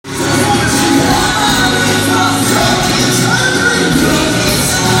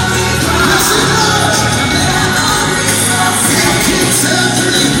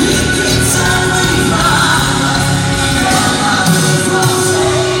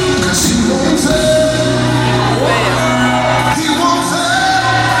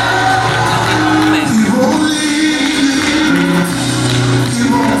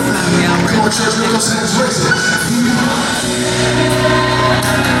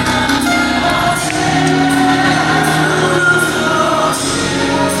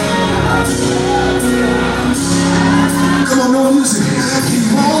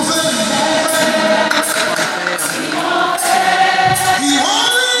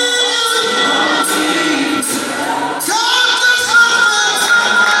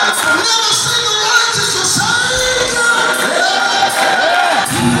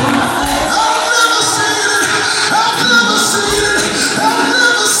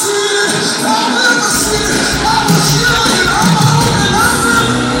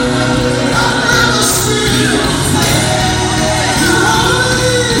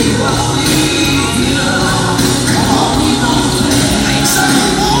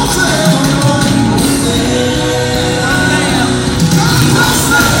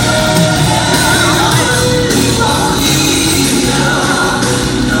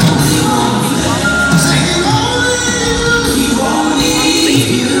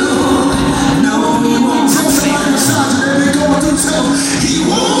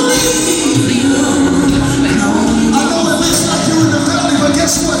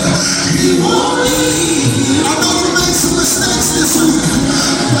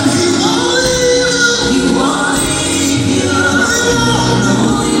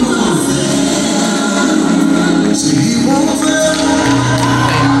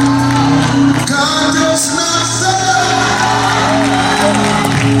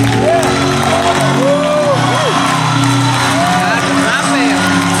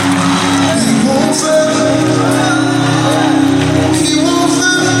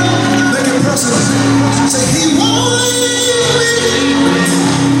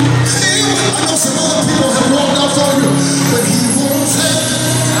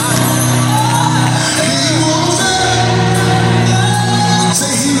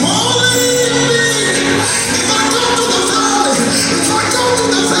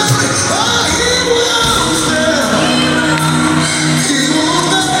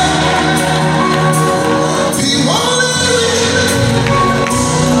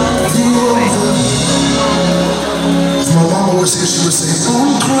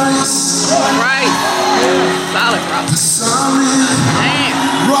Christ. Right. Solid rock. The solid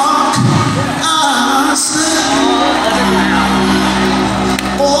Damn. rock I stand.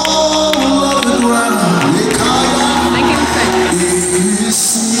 All of the ground is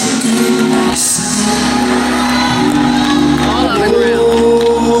sinking sand. All of the ground.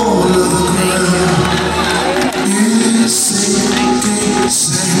 All of the ground is sinking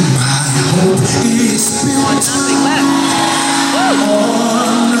sand. My hope is built Nothing left.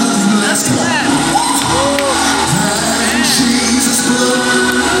 on nothing less Nothing left. than Jesus'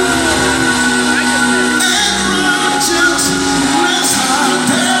 blood.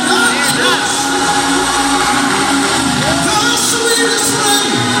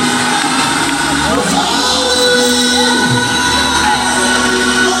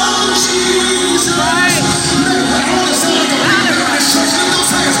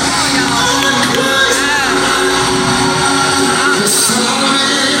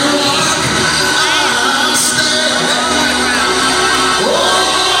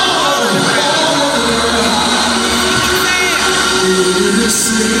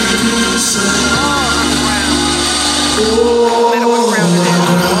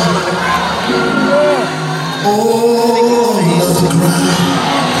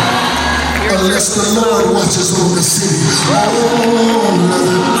 Unless the Lord watches over the city, all of the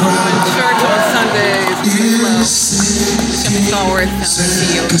crowd Church on Sundays. is sinking Star sand.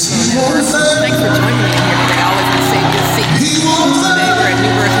 CEO. 'Cause he won't fail. Thanks for joining me here today. I always want to say good to see you. He won't fail.